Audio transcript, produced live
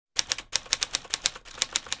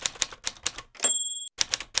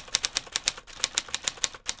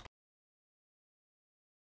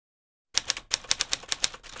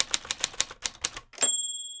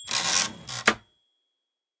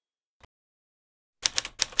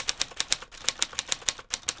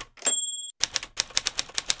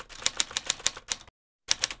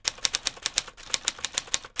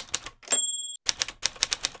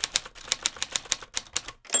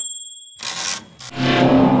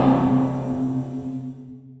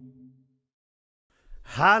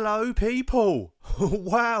Hello people,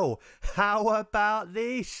 well, how about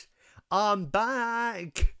this? I'm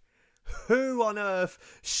back. Who on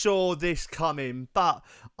earth saw this coming? But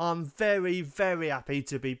I'm very happy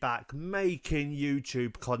to be back making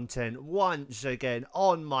YouTube content once again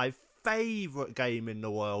on my favourite game in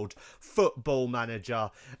the world, Football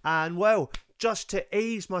Manager. And well, just to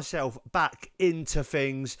ease myself back into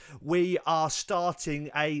things, we are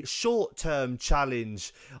starting a short-term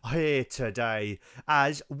challenge here today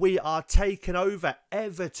as we are taking over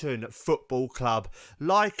Everton Football Club.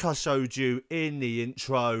 Like I showed you in the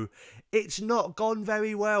intro, it's not gone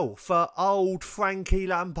very well for old Frankie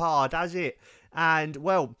Lampard, has it? And,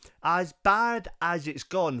 well, as bad as it's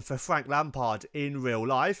gone for Frank Lampard in real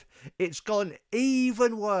life, it's gone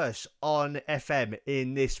even worse on FM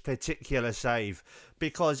in this particular save.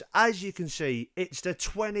 Because, as you can see, it's the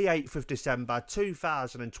 28th of December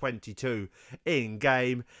 2022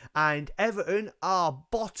 in-game. And Everton are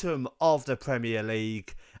bottom of the Premier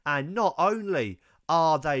League. And not only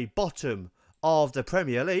are they bottom of the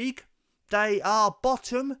Premier League, they are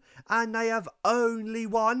bottom and they have only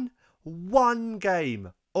won one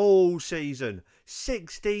game all season.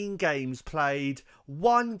 16 games played,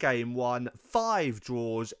 1 game won, 5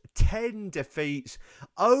 draws, 10 defeats,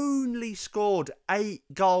 only scored 8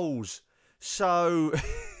 goals. So,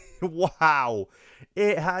 wow,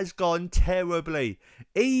 it has gone terribly.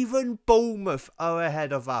 Even Bournemouth are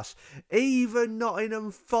ahead of us. Even Nottingham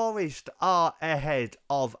Forest are ahead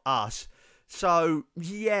of us. So,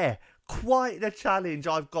 yeah, quite the challenge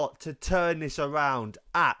I've got to turn this around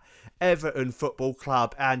at Everton Football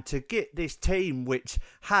Club and to get this team, which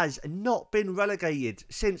has not been relegated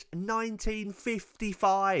since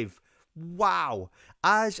 1955. Wow.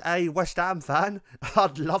 As a West Ham fan,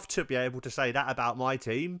 I'd love to be able to say that about my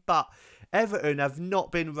team, but Everton have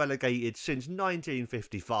not been relegated since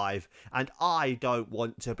 1955 and I don't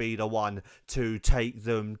want to be the one to take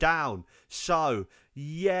them down. So,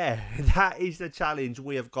 yeah, that is the challenge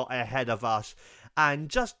we have got ahead of us. And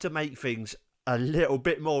just to make things a little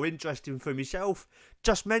bit more interesting for myself,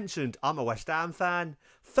 just mentioned I'm a West Ham fan.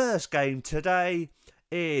 First game today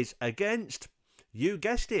is against, you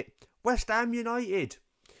guessed it, West Ham United.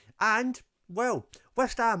 And, well,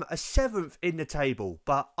 West Ham are 7th in the table,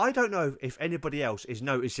 but I don't know if anybody else is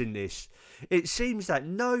noticing this. It seems that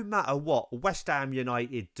no matter what West Ham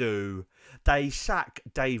United do, they sack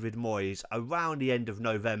David Moyes around the end of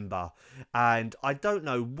November. And I don't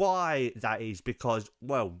know why that is because,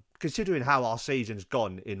 well, considering how our season's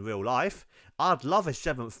gone in real life, I'd love a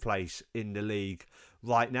 7th place in the league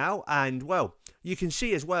right now. And, well, you can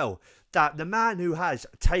see as well that the man who has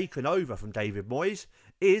taken over from David Moyes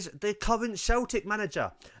is the current Celtic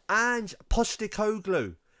manager, Ange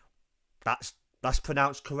Postecoglou. That's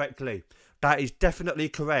pronounced correctly. That is definitely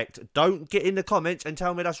correct. Don't get in the comments and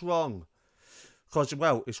tell me that's wrong. Because,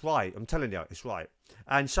 well, it's right. I'm telling you, it's right.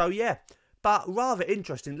 And so, yeah. But rather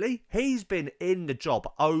interestingly, he's been in the job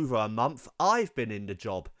over a month. I've been in the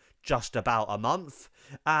job just about a month.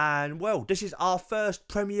 And, well, this is our first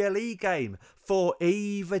Premier League game for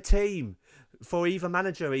either team. For either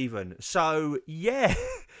manager even. So, yeah,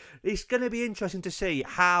 it's going to be interesting to see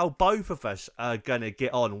how both of us are going to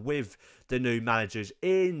get on with the new managers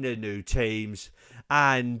in the new teams.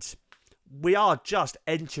 And we are just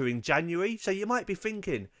entering January, so you might be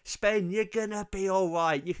thinking, Spen, you're going to be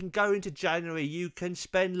alright. You can go into January, you can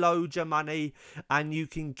spend loads of money, and you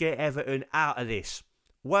can get Everton out of this.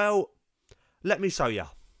 Well, let me show you.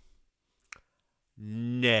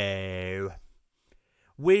 No.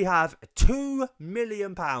 We have £2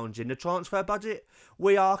 million in the transfer budget.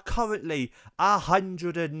 We are currently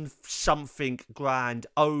 100 and something grand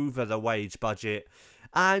over the wage budget.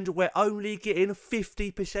 And we're only getting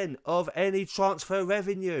 50% of any transfer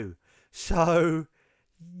revenue. So,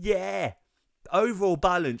 yeah. Overall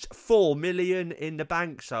balance, 4 million in the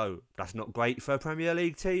bank. So, that's not great for a Premier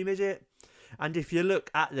League team, is it? And if you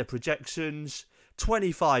look at the projections,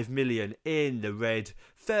 25 million in the red,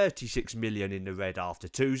 36 million in the red after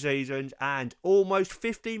 2 seasons, and almost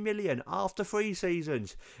 50 million after 3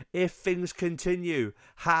 seasons, if things continue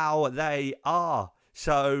how they are.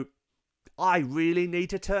 So, I really need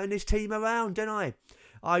to turn this team around, don't I?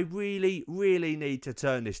 I really need to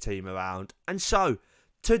turn this team around. And so,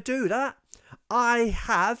 to do that, I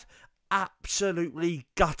have absolutely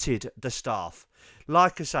gutted the staff.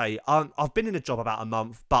 like I say, I've been in the job about a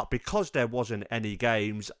month, but because there wasn't any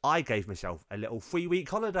games, I gave myself a little 3-week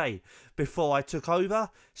holiday before I took over.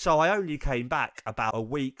 So I only came back about a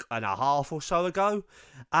week and a half or so ago.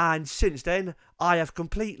 And since then, I have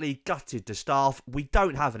completely gutted the staff. We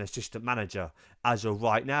don't have an assistant manager as of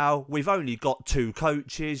right now. We've only got 2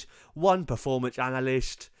 coaches, 1 performance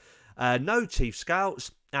analyst, no chief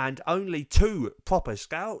scouts, and only 2 proper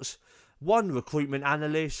scouts, 1 recruitment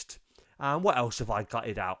analyst. And what else have I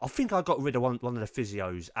gutted out? I think I got rid of one of the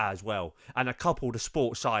physios as well. And a couple of the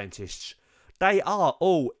sports scientists. They are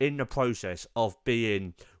all in the process of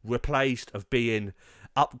being replaced, of being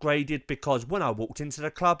upgraded. Because when I walked into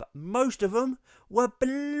the club, most of them were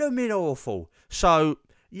blooming awful. So,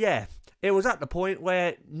 yeah, it was at the point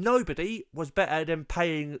where nobody was better than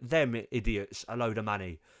paying them idiots a load of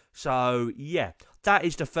money. So, yeah, that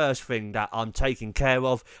is the first thing that I'm taking care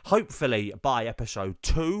of. Hopefully, by episode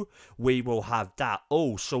 2, we will have that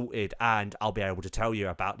all sorted and I'll be able to tell you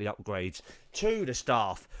about the upgrades to the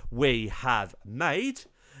staff we have made.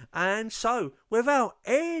 And so, without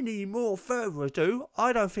any more further ado,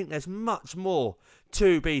 I don't think there's much more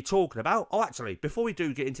to be talking about. Oh, actually, before we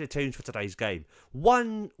do get into the teams for today's game,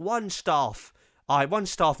 one staff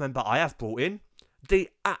member I have brought in.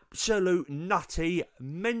 The absolute nutty,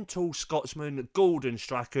 mental Scotsman, Gordon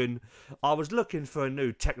Strachan. I was looking for a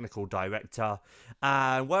new technical director.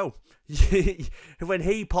 And, well, when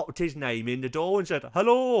he popped his name in the door and said,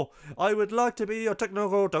 "Hello, I would like to be your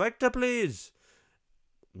technical director, please."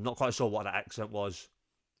 I'm not quite sure what that accent was.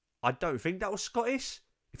 I don't think that was Scottish.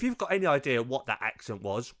 If you've got any idea what that accent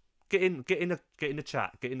was, get in the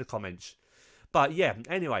chat, get in the comments. But yeah,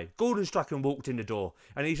 anyway, Gordon Strachan walked in the door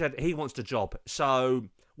and he said he wants the job. So,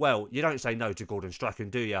 well, you don't say no to Gordon Strachan,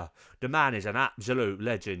 do you? The man is an absolute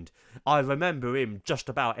legend. I remember him just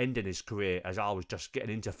about ending his career as I was just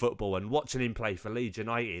getting into football and watching him play for Leeds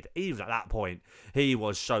United. Even at that point, he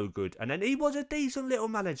was so good. And then he was a decent little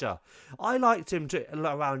manager. I liked him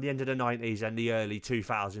around the end of the 90s and the early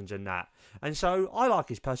 2000s and that. And so, I like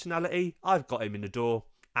his personality. I've got him in the door.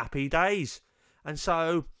 Happy days. And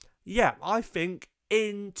so, yeah, I think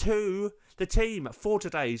into the team for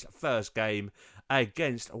today's first game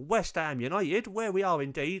against West Ham United, where we are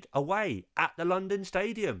indeed away at the London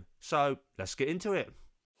Stadium. So, let's get into it.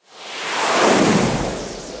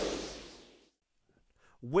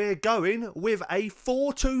 We're going with a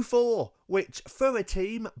 4-2-4, which for a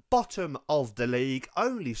team bottom of the league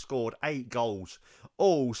only scored 8 goals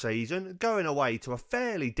all season, going away to a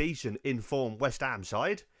fairly decent informed West Ham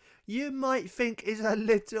side. You might think is a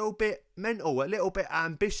little bit mental, a little bit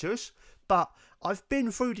ambitious, but I've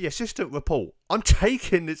been through the assistant report. I'm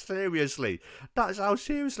taking it seriously. That's how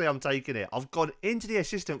seriously I'm taking it. I've gone into the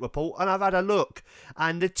assistant report and I've had a look.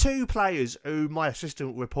 And the 2 players who my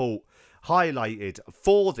assistant report highlighted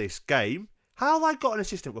for this game, how have I got an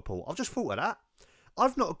assistant report? I've just thought of that.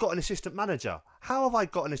 I've not got an assistant manager. How have I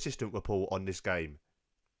got an assistant report on this game?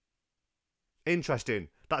 Interesting.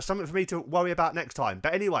 That's something for me to worry about next time.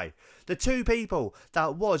 But anyway, the 2 people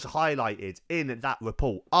that was highlighted in that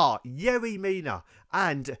report are Yerry Mina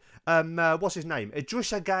and, what's his name?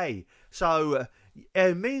 Idrissa Gueye. So,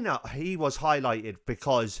 Mina, he was highlighted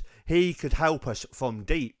because he could help us from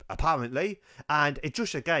deep, apparently. And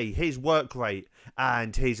Idrissa Gueye, his work rate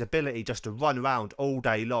and his ability just to run around all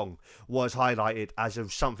day long was highlighted as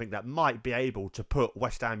of something that might be able to put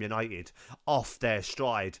West Ham United off their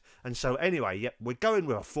stride. And so anyway, yep, we're going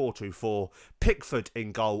with a 4-2-4. Pickford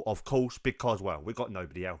in goal, of course, because, well, we've got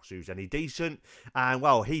nobody else who's any decent. And,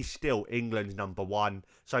 well, he's still England's #1.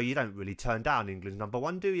 So you don't really turn down England's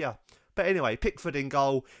 #1, do you? But anyway, Pickford in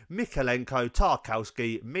goal, Mikalenko,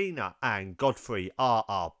 Tarkowski, Mina and Godfrey are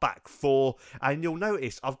our back 4. And you'll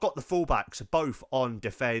notice I've got the fullbacks both on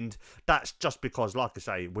defend. That's just because, like I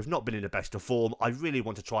say, we've not been in the best of form. I really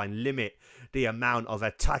want to try and limit the amount of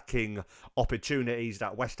attacking opportunities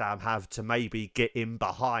that West Ham have to maybe get in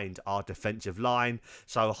behind our defensive line.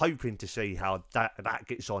 So hoping to see how that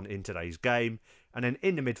gets on in today's game. And then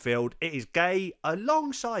in the midfield, it is Gueye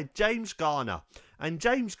alongside James Garner. And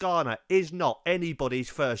James Garner is not anybody's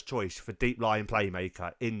first choice for deep-lying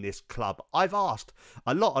playmaker in this club. I've asked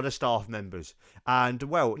a lot of the staff members. And,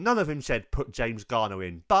 well, none of them said put James Garner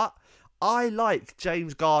in. But I like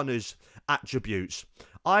James Garner's attributes.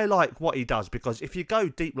 I like what he does because if you go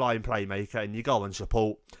deep-lying playmaker and you go on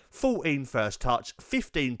support, 14 first touch,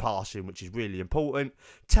 15 passing, which is really important,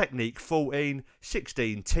 technique 14,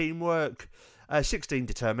 16 teamwork, 16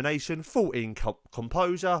 determination, 14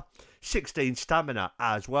 composure, 16 stamina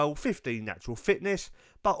as well, 15 natural fitness,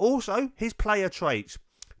 but also his player traits.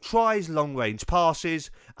 Tries long range passes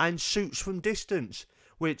and shoots from distance.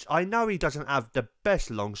 which I know he doesn't have the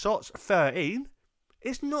best long shots. 13.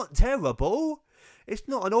 It's not terrible. It's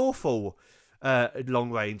not an awful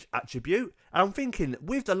long range attribute. And I'm thinking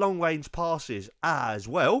with the long range passes as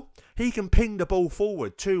well, he can ping the ball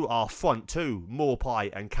forward to our front two,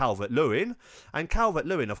 Maupay and Calvert-Lewin. And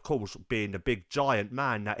Calvert-Lewin, of course, being the big giant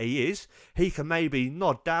man that he is, he can maybe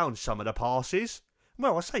nod down some of the passes.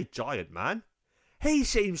 Well, I say giant man. He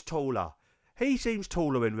seems taller. He seems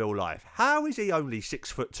taller in real life. How is he only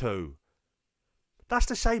 6'2"? That's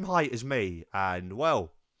the same height as me. And,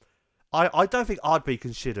 well, I don't think I'd be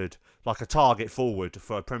considered like a target forward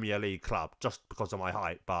for a Premier League club just because of my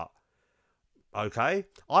height, but okay.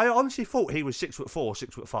 I honestly thought he was 6'4",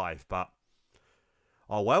 6'5", but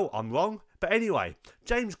oh well, I'm wrong. But anyway,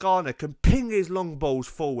 James Garner can ping his long balls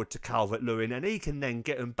forward to Calvert-Lewin and he can then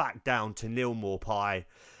get them back down to Neil Maupay.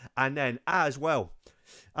 And then as well,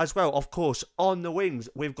 of course, on the wings,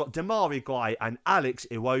 we've got Damari Guy and Alex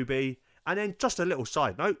Iwobi. And then just a little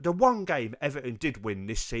side note, the one game Everton did win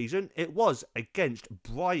this season, it was against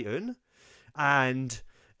Brighton. And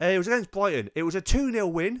it was against Brighton. It was a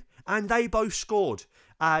 2-0 win and they both scored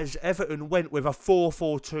as Everton went with a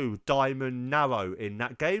 4-4-2 diamond narrow in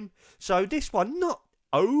that game. So this one, not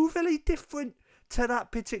overly different to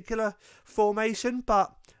that particular formation,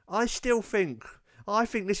 but I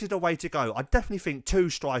think this is the way to go. I definitely think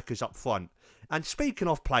 2 strikers up front. And speaking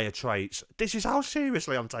of player traits, this is how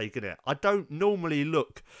seriously I'm taking it. I don't normally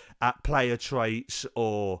look at player traits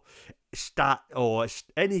or stat or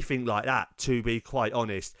anything like that, to be quite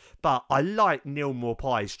honest. But I like Neil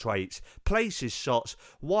Maupay's traits. Places shots,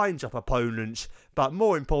 winds up opponents, but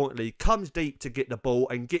more importantly, comes deep to get the ball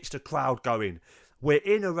and gets the crowd going. We're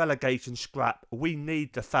in a relegation scrap. We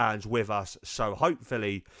need the fans with us. So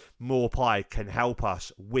hopefully Maupay can help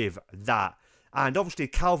us with that. And obviously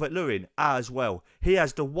Calvert-Lewin as well. He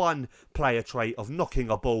has the one player trait of knocking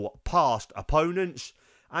a ball past opponents.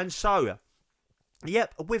 And so,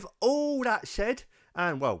 yep, with all that said,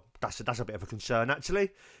 and well, that's a bit of a concern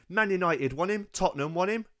actually. Man United won him, Tottenham won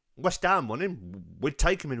him, West Ham won him. We'd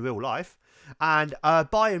take him in real life. And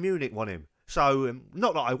Bayern Munich won him. So,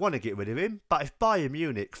 not that I want to get rid of him, but if Bayern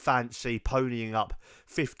Munich fancy ponying up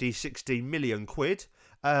 50, 60 million quid,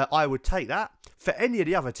 I would take that. For any of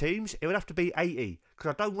the other teams, it would have to be 80,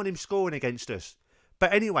 because I don't want him scoring against us.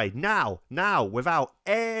 But anyway, now, without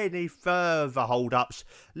any further hold-ups,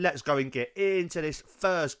 let's go and get into this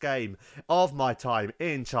first game of my time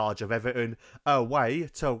in charge of Everton, away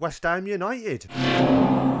to West Ham United.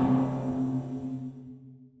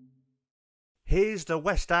 Here's the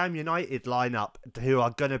West Ham United lineup who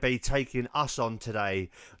are going to be taking us on today.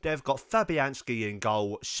 They've got Fabianski in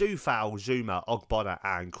goal, Soufal, Zuma, Ogbonna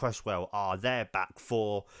and Cresswell are their back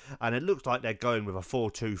four. And it looks like they're going with a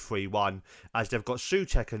 4-2-3-1 as they've got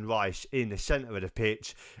Souček and Rice in the centre of the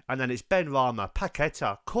pitch. And then it's Benrahma,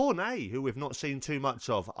 Paqueta, Cornet, who we've not seen too much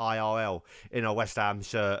of IRL in a West Ham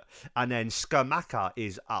shirt. And then Scamacca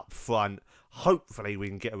is up front. Hopefully we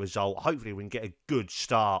can get a result. Hopefully we can get a good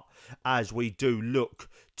start as we do look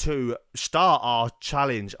to start our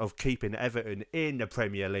challenge of keeping Everton in the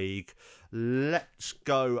Premier League. Let's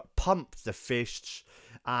go pump the fists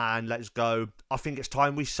and let's go. I think it's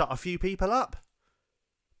time we shut a few people up.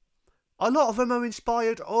 A lot of them are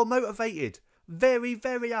inspired or motivated. Very,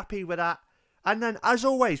 very happy with that. And then as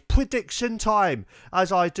always, prediction time,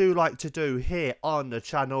 as I do like to do here on the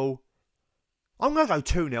channel. I'm going to go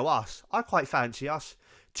 2-0 us. I quite fancy us.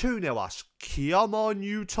 2-0 us. Come on,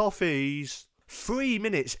 you toffees. 3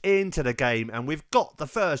 minutes into the game and we've got the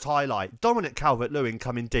first highlight. Dominic Calvert-Lewin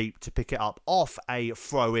coming deep to pick it up off a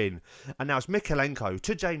throw-in. And now it's Mykolenko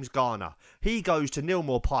to James Garner. He goes to Neil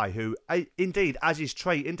Maupay, who, indeed, as his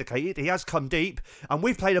trait indicated, he has come deep. And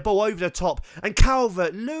we've played a ball over the top. And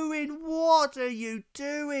Calvert-Lewin, what are you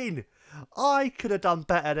doing? I could have done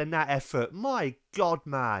better than that effort. My God,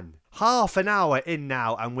 man. Half an hour in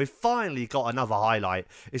now and we've finally got another highlight.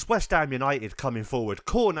 It's West Ham United coming forward.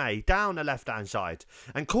 Cornet down the left-hand side.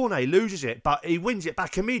 And Cornet loses it, but he wins it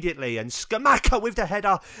back immediately. And Scamacca with the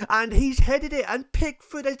header. And he's headed it. And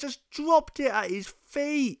Pickford has just dropped it at his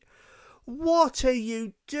feet. What are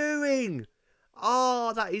you doing?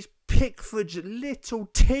 Oh, that is Pickford's little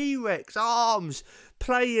T-Rex arms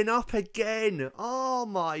playing up again. Oh,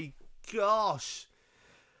 my gosh.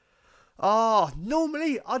 Oh,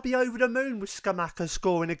 normally I'd be over the moon with Scamacca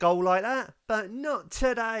scoring a goal like that, but not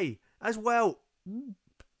today. As well,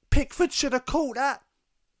 Pickford should have caught that.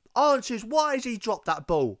 Answers, why has he dropped that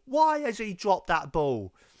ball? Why has he dropped that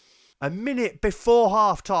ball? A minute before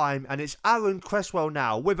half time and it's Aaron Cresswell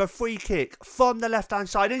now with a free kick from the left hand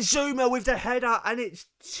side and Zuma with the header and it's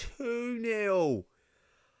 2-0.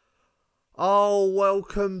 Oh,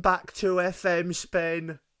 welcome back to FM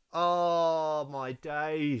Spen. Oh, my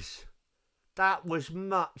days. That was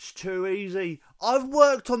much too easy. I've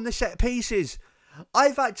worked on the set pieces.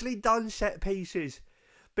 I've actually done set pieces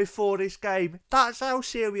before this game. That's how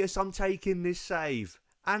serious I'm taking this save.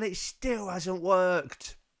 And it still hasn't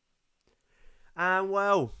worked. And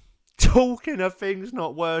well, talking of things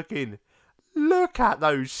not working, look at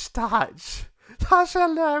those stats. That's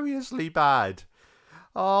hilariously bad.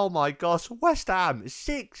 Oh my gosh, West Ham,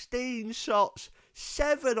 16 shots,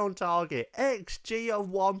 7 on target, XG of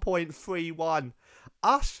 1.31.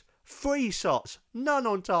 Us, 3 shots, none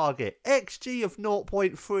on target, XG of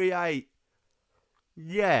 0.38.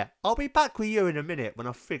 Yeah, I'll be back with you in a minute when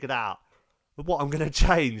I've figured out what I'm going to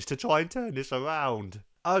change to try and turn this around.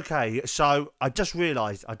 Okay, so I just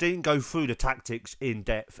realised I didn't go through the tactics in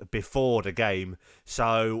depth before the game.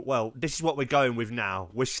 So, well, this is what we're going with now.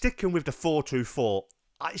 We're sticking with the 4-2-4.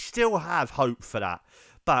 I still have hope for that.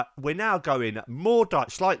 But we're now going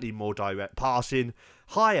slightly more direct passing,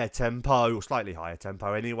 higher tempo, slightly higher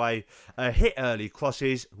tempo anyway, hit early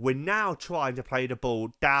crosses. We're now trying to play the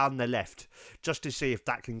ball down the left just to see if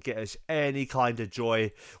that can get us any kind of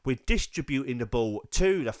joy. We're distributing the ball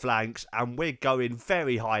to the flanks and we're going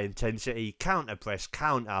very high intensity, counter press,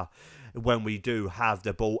 counter when we do have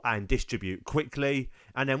the ball and distribute quickly.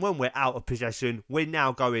 And then when we're out of possession, we're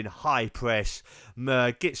now going high press,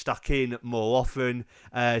 get stuck in more often,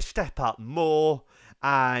 step up more,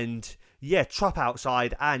 and yeah, trap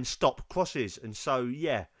outside and stop crosses. And so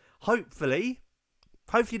yeah, hopefully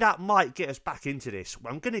that might get us back into this.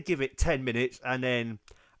 I'm going to give it 10 minutes and then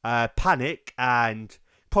panic and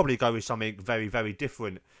probably go with something very, very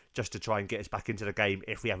different just to try and get us back into the game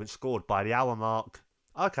if we haven't scored by the hour mark.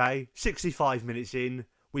 Okay, 65 minutes in.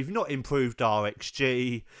 We've not improved our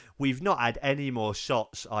XG. We've not had any more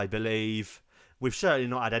shots, I believe. We've certainly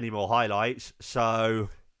not had any more highlights. So,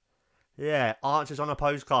 yeah, answers on a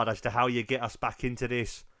postcard as to how you get us back into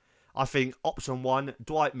this. I think option 1,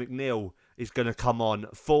 Dwight McNeil is going to come on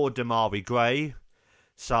for Damari Gray.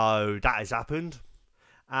 So, that has happened.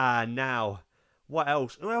 And now, what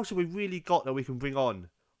else? Who else have we really got that we can bring on?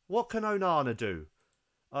 What can Onana do?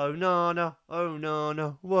 Onana,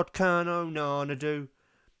 what can Onana do?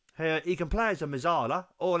 He can play as a Mazzala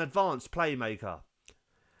or an advanced playmaker.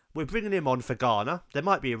 We're bringing him on for Ghana. There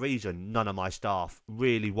might be a reason none of my staff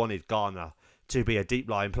really wanted Ghana to be a deep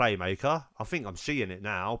line playmaker. I think I'm seeing it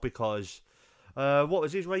now because, what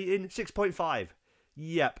was his rating? 6.5.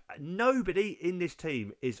 Yep, nobody in this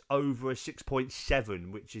team is over a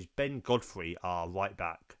 6.7, which is Ben Godfrey, our right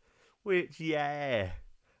back. Which, yeah,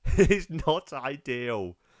 is not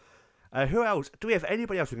ideal. Who else? Do we have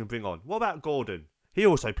anybody else we can bring on? What about Gordon? He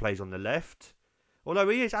also plays on the left. Although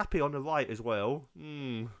he is happy on the right as well.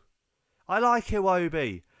 I like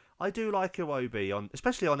Iwobi. I do like Iwobi,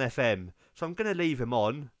 especially on FM. So I'm going to leave him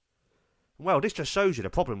on. Well, this just shows you the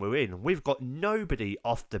problem we're in. We've got nobody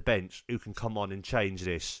off the bench who can come on and change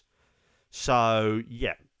this. So,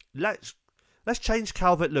 yeah. Let's change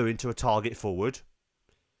Calvert-Lewin to a target forward.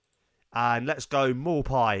 And let's go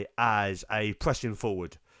Morpie as a pressing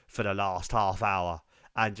forward for the last half hour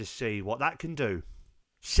and just see what that can do.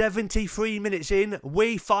 73 minutes in,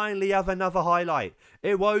 we finally have another highlight.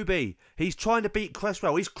 Iwobi, he's trying to beat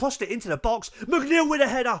Cresswell. He's crossed it into the box. McNeil with a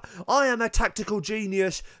header. I am a tactical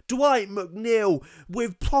genius. Dwight McNeil,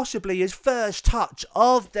 with possibly his first touch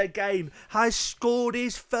of the game, has scored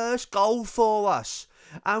his first goal for us.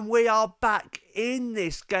 And we are back in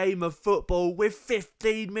this game of football with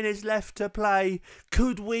 15 minutes left to play.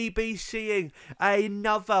 Could we be seeing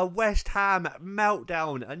another West Ham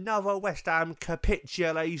meltdown? Another West Ham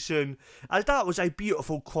capitulation? As that was a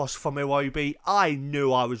beautiful cross from Iwobi. I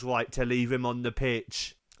knew I was right to leave him on the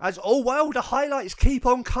pitch. As, oh well, the highlights keep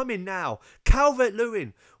on coming now.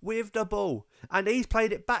 Calvert-Lewin with the ball. And he's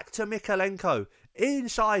played it back to Mykolenko.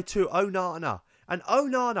 Inside to Onana. And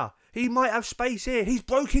Onana, he might have space here. He's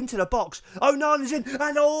broke into the box. Onana's in.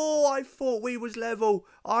 And oh, I thought we was level.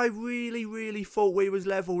 I really, really thought we was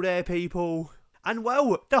level there, people. And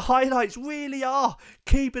well, the highlights really are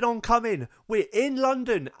keeping on coming. We're in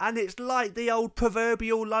London and it's like the old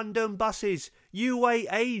proverbial London buses. You wait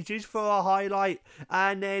ages for a highlight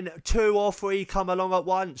and then 2 or 3 come along at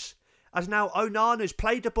once. As now Onana's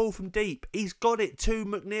played the ball from deep. He's got it to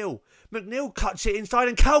McNeil. McNeil cuts it inside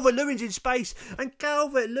and Calvert-Lewin's in space. And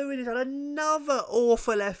Calvert-Lewin has had another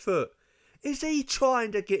awful effort. Is he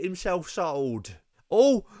trying to get himself sold?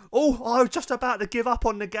 I was just about to give up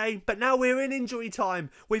on the game, but now we're in injury time.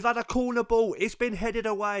 We've had a corner ball, it's been headed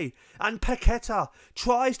away, and Paqueta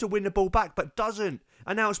tries to win the ball back but doesn't.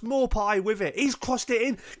 And now it's Morpie with it. He's crossed it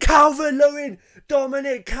in. Calvert-Lewin,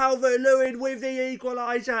 Dominic Calvert-Lewin with the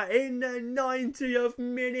equaliser in the 90th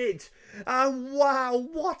minute. And wow,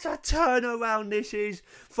 what a turnaround this is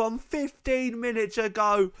from 15 minutes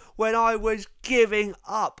ago when I was giving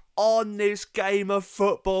up on this game of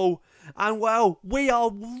football. And well, we are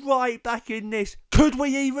right back in this. Could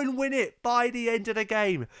we even win it by the end of the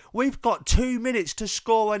game? We've got 2 minutes to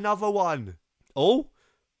score another one.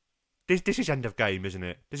 This is end of game, isn't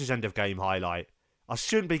it? This is end of game highlight. I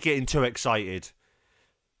shouldn't be getting too excited.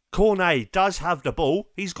 Cornet does have the ball.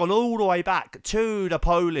 He's gone all the way back to the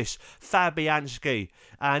Polish Fabianski.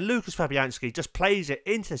 And Lucas Fabianski just plays it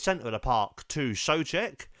into the centre of the park to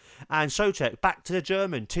Souček. And Souček back to the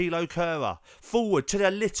German, Thilo Kehrer. Forward to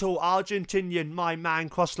the little Argentinian, my man,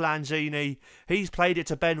 Cross Lanzini. He's played it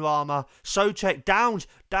to Ben Rama. Souček, Downs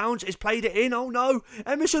has played it in. Oh no!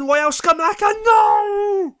 Emerson Royal Skamaka,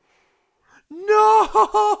 no!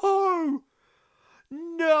 No!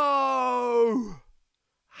 No!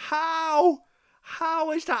 How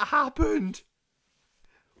has that happened?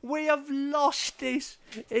 We have lost this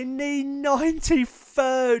in the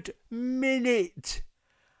 93rd minute.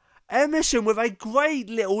 Emerson with a great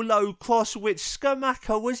little low cross which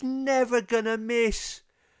Skamaka was never going to miss.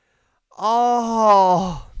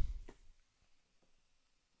 Oh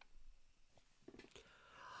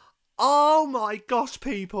my gosh,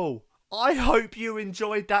 people. I hope you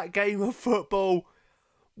enjoyed that game of football.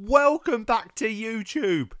 Welcome back to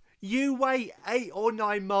YouTube. You wait 8 or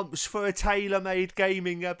 9 months for a tailor-made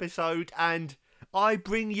gaming episode and I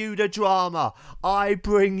bring you the drama. I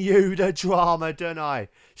bring you the drama, don't I?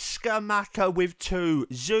 Skamaka with 2,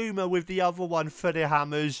 Zuma with the other one for the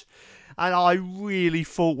Hammers. And I really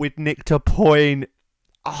thought we'd nicked a point.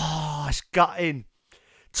 It's gutting.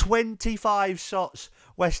 25 shots.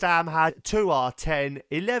 West Ham had 2R10,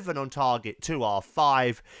 11 on target,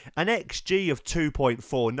 2R5, an XG of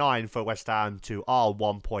 2.49 for West Ham to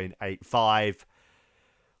R1.85.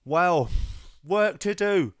 Well, work to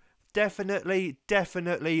do. Definitely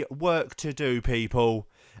work to do, people.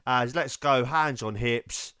 As let's go hands on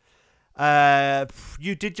hips.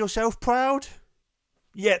 You did yourself proud?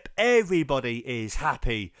 Yep, everybody is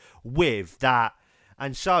happy with that.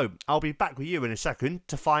 And so, I'll be back with you in a second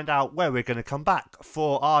to find out where we're going to come back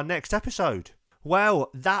for our next episode. Well,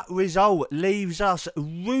 that result leaves us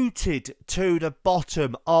rooted to the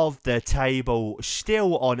bottom of the table,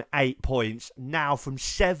 still on 8 points. Now from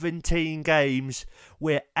 17 games,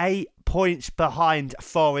 we're 8 points behind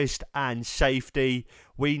Forest and Safety.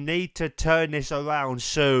 We need to turn this around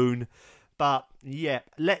soon. But yeah,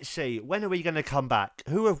 let's see. When are we going to come back?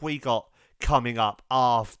 Who have we got coming up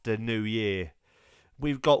after New Year?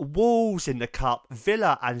 We've got Wolves in the Cup,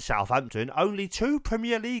 Villa and Southampton. Only 2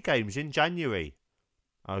 Premier League games in January.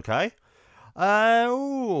 Okay.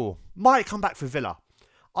 Might come back for Villa.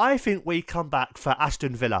 I think we come back for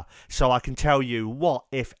Aston Villa. So I can tell you what,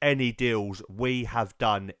 if any, deals we have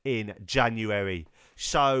done in January.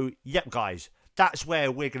 So, yep, guys. That's where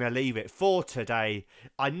we're going to leave it for today.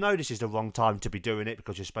 I know this is the wrong time to be doing it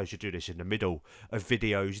because you're supposed to do this in the middle of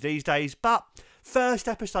videos these days. But first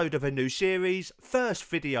episode of a new series. First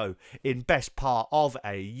video in best part of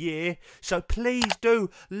a year. So please do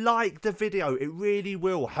like the video. It really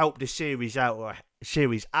will help the series out.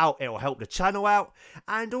 It'll help the channel out,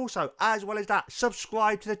 and also, as well as that,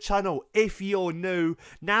 subscribe to the channel if you're new.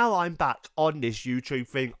 Now I'm back on this YouTube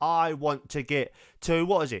thing. I want to get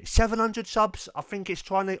to, 700 subs? I'm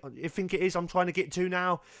trying to get to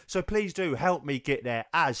now. So please do help me get there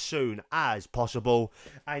as soon as possible.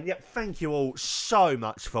 And yep, thank you all so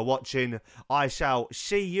much for watching. I shall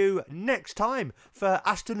see you next time for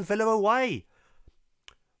Aston Villa away.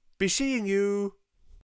 Be seeing you.